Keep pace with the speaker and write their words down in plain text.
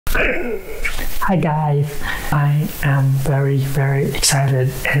Hi guys, I am very excited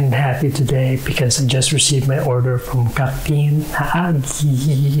and happy today because I just received my order from Kakteen Haage.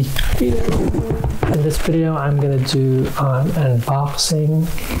 In this video, I'm gonna do an unboxing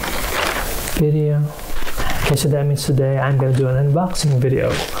video. Okay, so that means today I'm gonna do an unboxing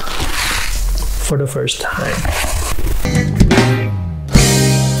video for the first time.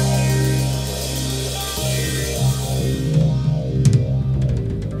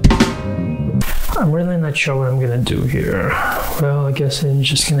 I'm really not sure what I'm gonna do here. Well, I guess I'm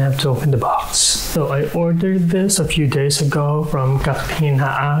just gonna have to open the box. So I ordered this a few days ago from Kakteen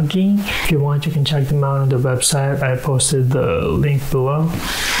Haage. If you want, you can check them out on the website. I posted the link below.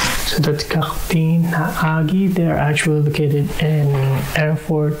 So that's Kakteen Haage. They're actually located in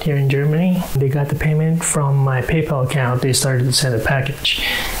Erfurt here in Germany. They got the payment from my PayPal account. They started to send a package,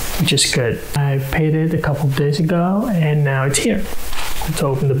 which is good. I paid it a couple of days ago and now it's here. Let's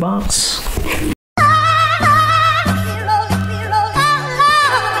open the box.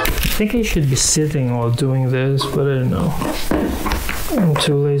 I think I should be sitting while doing this, but I don't know. I'm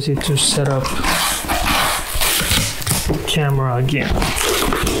too lazy to set up the camera again.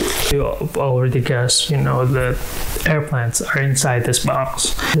 You already guessed, you know, the airplanes are inside this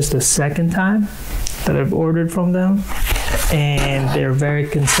box. This is the second time that I've ordered from them, and they're very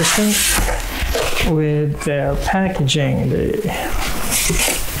consistent with their packaging. The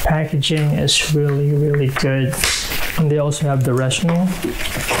packaging is really good, and they also have the rationale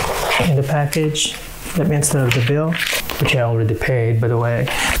in the package. That means the bill, which I already paid, by the way,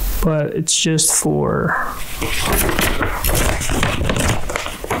 but it's just for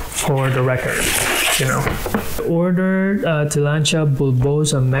the record, you know. I ordered Tillandsias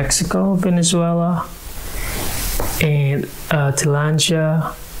bulbosa, Mexico, Venezuela, and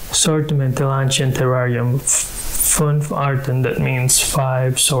Tillandsias assortment Tillandsian terrarium Arten. That means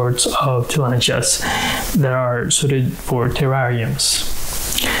 5 sorts of Tillandsias that are suited for terrariums.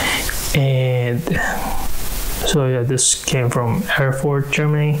 And so yeah, this came from Erfurt,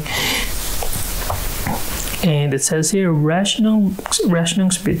 Germany. And it says here,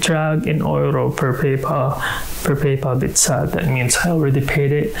 Rechnungsbetrag in Euro per PayPal bezahlt. That means I already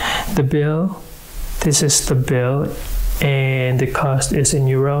paid it. The bill, this is the bill, and the cost is in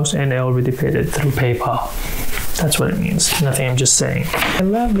euros, and I already paid it through PayPal. That's what it means. Nothing, I'm just saying. I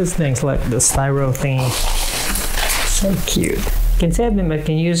love these things, like the styro thingy. So cute. I can save them. I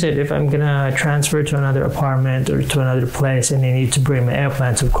can use it if I'm gonna transfer to another apartment or to another place and I need to bring my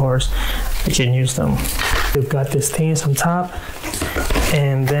airplanes, of course. I can use them. We've got these things on top,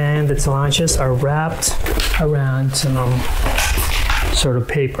 and then the Tillandsias are wrapped around some sort of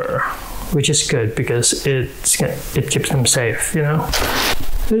paper, which is good because it keeps them safe, you know.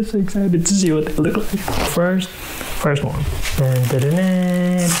 I'm so excited to see what they look like. First one. And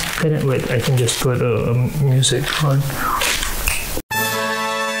wait, I can just put music on.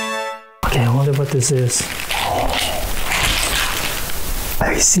 Okay, I wonder what this is.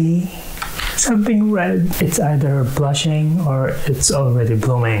 I see something red. It's either blushing or it's already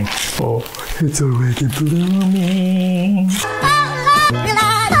blooming. Oh, it's already blooming.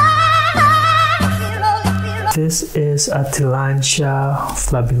 This is a Tillandsias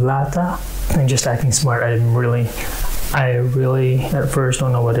flabellata. I'm just acting smart. I really at first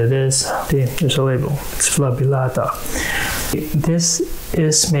don't know what it is. See, there's a label. It's flabellata. This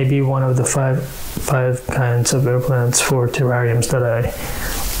is maybe one of the five kinds of airplanes for terrariums that I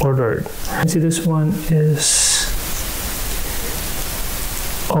ordered. See, this one is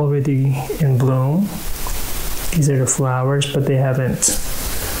already in bloom. These are the flowers, but they haven't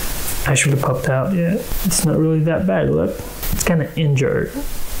actually popped out yet. It's not really that bad, look. It's kind of injured,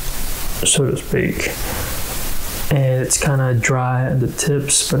 so to speak. And it's kind of dry at the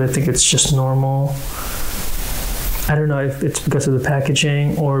tips, but I think it's just normal. I don't know if it's because of the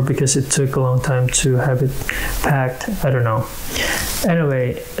packaging or because it took a long time to have it packed. I don't know.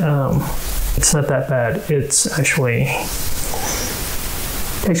 Anyway, it's not that bad. It's actually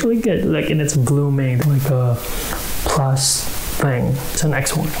good. Like, and it's blooming like a plus thing. It's the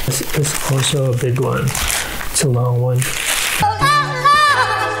next one. This is also a big one. It's a long one.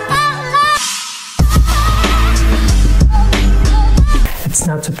 It's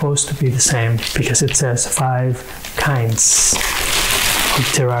not supposed to be the same because it says 5 kinds of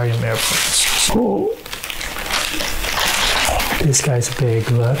terrarium airplanes. Oh, this guy's big,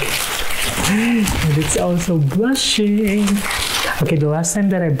 look. And it's also blushing. Okay, the last time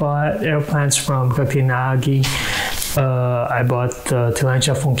that I bought airplanes from Kakteen Haage, I bought the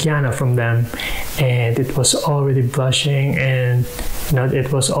Tillandsias Funkiana from them, and it was already blushing, and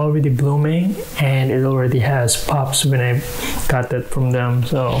it was already blooming and it already has pops when I got that from them,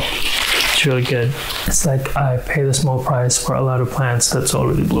 so it's really good. It's like I paid a small price for a lot of plants that's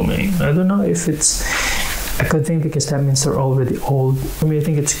already blooming. I don't know if it's a good thing because that means they're already old. I mean, I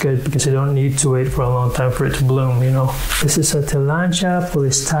think it's good because you don't need to wait for a long time for it to bloom, you know. This is a Tillandsia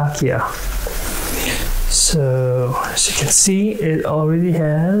polystachya. So as you can see, it already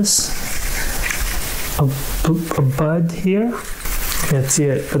has a bud here. You can't see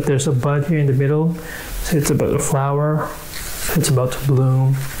it, but there's a bud here in the middle. So it's about a flower. It's about to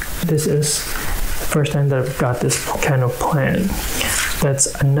bloom. This is the first time that I've got this kind of plant. That's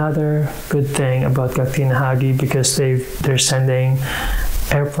another good thing about Kakteen Haage because they're sending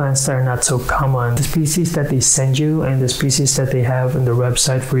air plants that are not so common. The species that they send you and the species that they have on their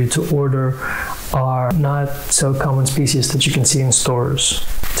website for you to order are not so common species that you can see in stores.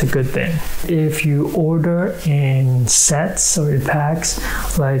 It's a good thing. If you order in sets or in packs,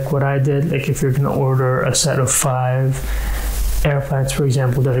 like what I did, like if you're gonna order a set of 5 air plants, for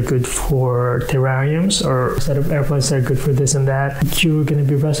example, that are good for terrariums, or a set of air plants that are good for this and that, you're going to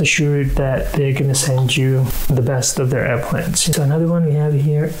be rest assured that they're going to send you the best of their air plants. So another one we have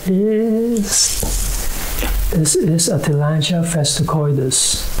here is, this is a Tillandsia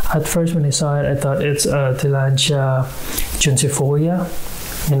festicoides. At first when I saw it, I thought it's a Tillandsia juncifolia,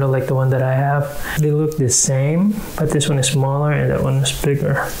 you know, like the one that I have. They look the same, but this one is smaller and that one is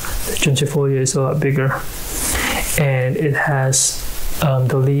bigger. The juncifolia is a lot bigger. And it has,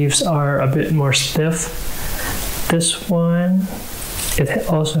 the leaves are a bit more stiff. This one, it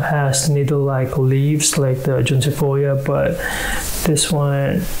also has needle-like leaves like the juncifolia, but this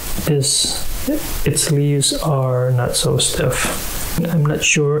one, its leaves are not so stiff. I'm not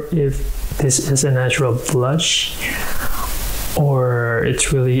sure if this is a natural blush or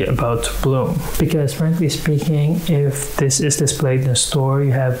it's really about to bloom. Because frankly speaking, if this is displayed in a store,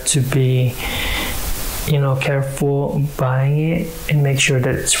 you have to be, you know, careful buying it and make sure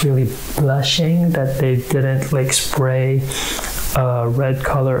that it's really blushing, that they didn't like spray a red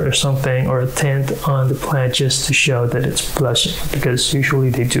color or something or a tint on the plant just to show that it's blushing, because usually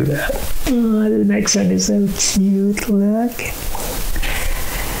they do that. Oh, the next one is so cute, look.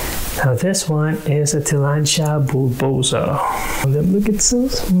 Now this one is a Tillandsia bulbosa. Look, it's so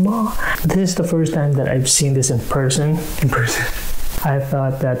small. This is the first time that I've seen this in person. I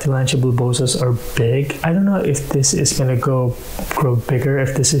thought that Tillandsia bulbosas are big. I don't know if this is gonna grow bigger,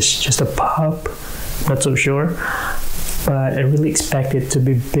 if this is just a pup, not so sure. But I really expect it to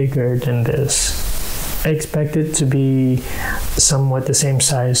be bigger than this. I expect it to be somewhat the same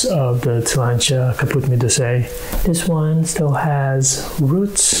size of the Tillandsia caput medusae. This one still has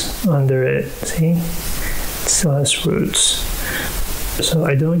roots under it, see? It still has roots. So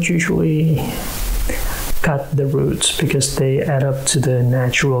I don't usually cut the roots because they add up to the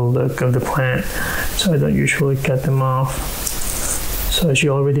natural look of the plant. So I don't usually cut them off. So as you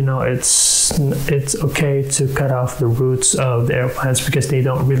already know, it's okay to cut off the roots of the air plants because they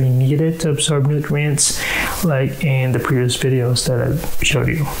don't really need it to absorb nutrients like in the previous videos that I showed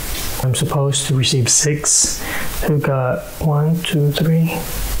you. I'm supposed to receive 6. So we got 1, 2, 3,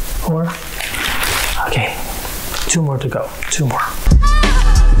 4. Okay, 2 more to go, 2 more.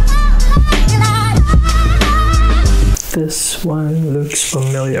 This one looks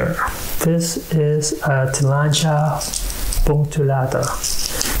familiar. This is a Tillandsia punctulata.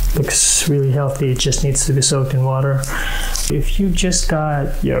 Looks really healthy, it just needs to be soaked in water. If you just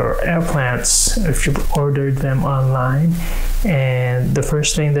got your air plants, if you ordered them online, and the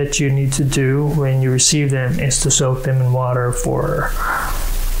first thing that you need to do when you receive them is to soak them in water for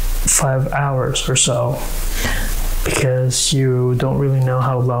 5 hours or so, because you don't really know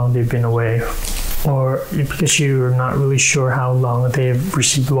how long they've been away, or because you're not really sure how long they've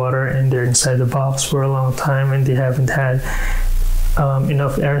received water and they're inside the box for a long time and they haven't had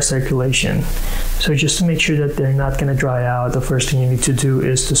enough air circulation. So just to make sure that they're not going to dry out, the first thing you need to do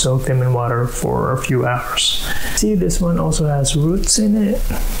is to soak them in water for a few hours. See, this one also has roots in it.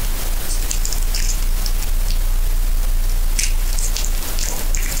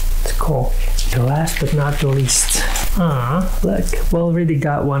 It's cool. And last but not the least, look, we already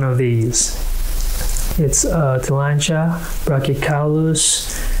got one of these. It's Tillandsia brachycaulus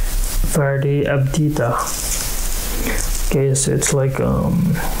vardi abdita. Okay, so it's like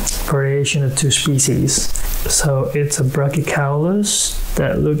variation of 2 species. So it's a brachycaulus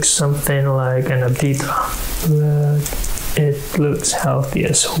that looks something like an abdita. Look, it looks healthy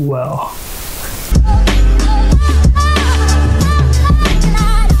as well.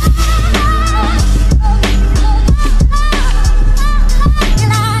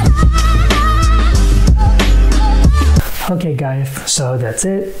 Okay guys, So that's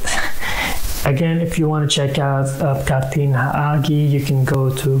it. Again, if you want to check out Kakteen Haage, you can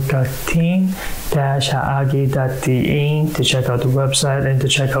go to kakteen-haage.de to check out the website and to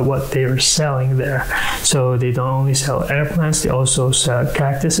check out what they are selling there. So they don't only sell air plants, they also sell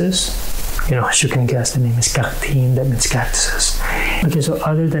cactuses. You know, as you can guess, the name is Kakteen, that means cactuses. Okay, so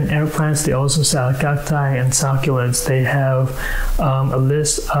other than air plants, they also sell cacti and succulents. They have a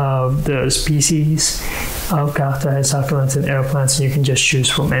list of the species of cacti, succulents, and air plants, and you can just choose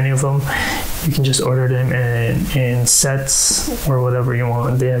from any of them. You can just order them in sets or whatever you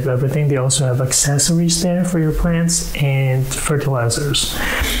want. They have everything. They also have accessories there for your plants and fertilizers.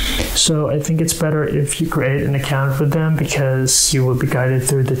 So I think it's better if you create an account with them because you will be guided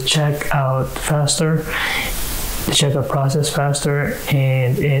through the checkout faster, the checkout process faster,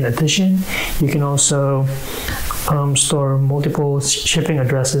 and in addition, you can also store multiple shipping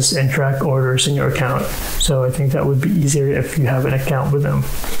addresses and track orders in your account. So I think that would be easier if you have an account with them.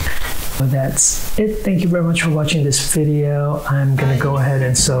 So that's it. Thank you very much for watching this video. I'm gonna go ahead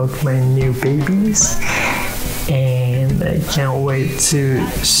and soak my new babies, and I can't wait to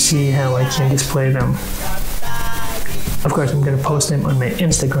see how I can display them. Of course, I'm gonna post them on my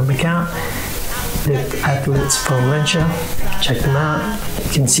Instagram account at Tillandsias. Check them out.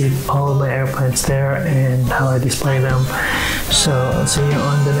 You can see all of my air plants there and how I display them. So I'll see you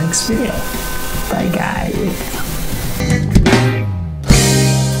on the next video. Bye guys.